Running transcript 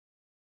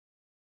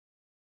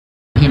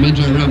Him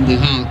enjoy around the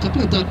hall.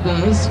 Couple of dot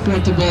balls,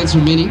 40 balls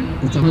remaining.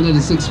 It's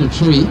 106 for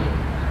 3.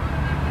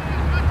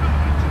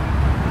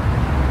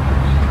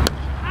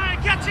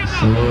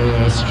 So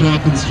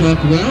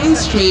struck well,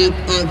 straight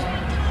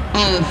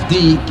off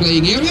the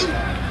playing area.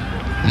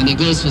 And it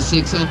goes for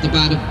 6 off the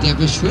bat of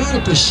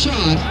Daveshwari.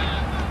 Prashad.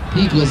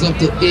 He goes up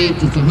to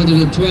 8. It's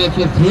 112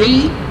 for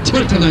 3.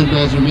 39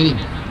 balls remaining.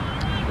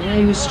 Yeah,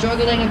 he was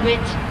struggling a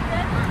bit.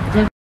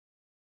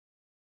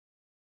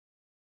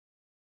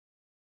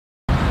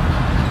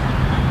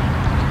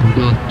 We've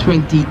got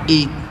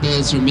 28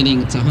 balls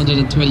remaining. It's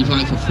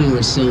 125 for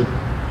 4. So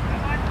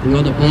we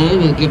run the ball.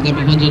 We'll give them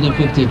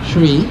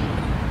 153.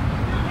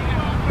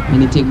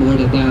 Anything more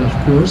than that, of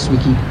course, we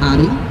keep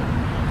adding.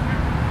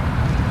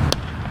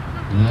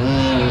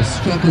 Oh,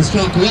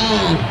 struck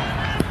well.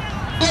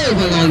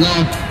 Over long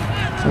off.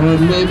 Or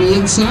maybe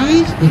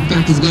inside. In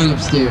fact, it's gone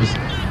upstairs.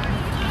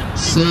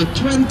 So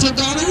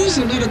 $20,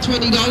 another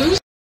 $20.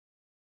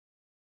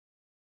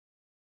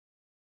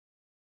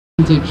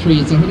 23,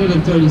 it's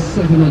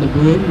 137 on the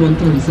board,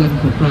 137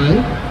 for 5.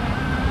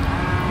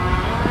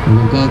 And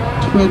we've got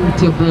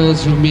 20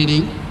 balls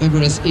remaining.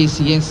 Everest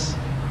ACS.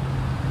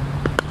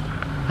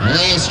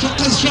 Oh, struck,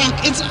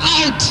 it's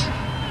out!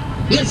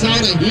 It's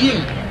out of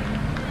here!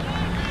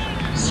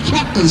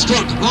 Struck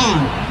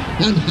hard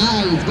and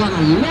high, it's gone a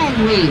long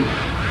way.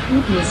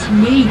 Goodness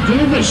me,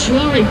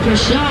 Daveshwari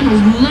Prashad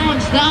has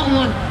launched that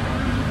one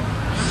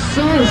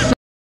so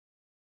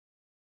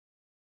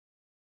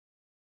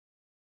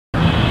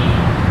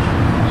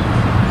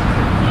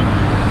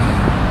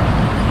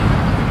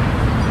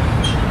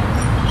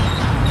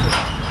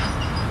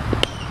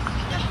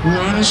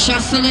What a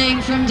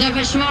shuffling from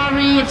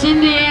Daveshwari, it's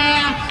in the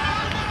air,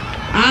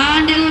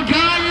 and it'll go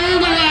all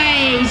the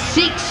way,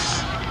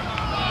 6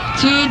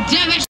 to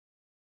Daveshwari.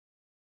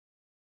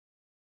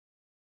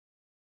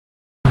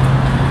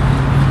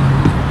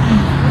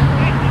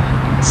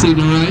 See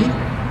the right?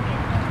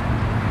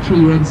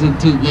 3 runs and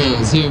 2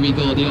 balls, here we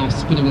go, the off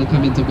spinner will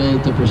come into ball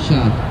to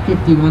Prashad,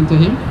 51 to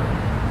him.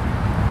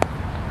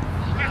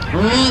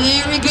 Oh,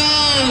 there he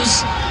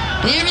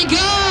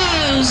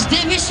goes,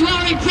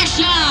 Daveshwari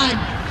Prashad.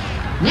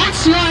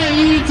 That's why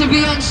he needed to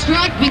be on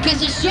strike,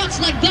 because of shots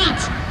like that.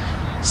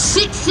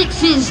 6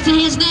 sixes to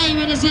his name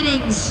in his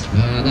innings.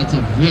 That's a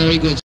very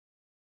good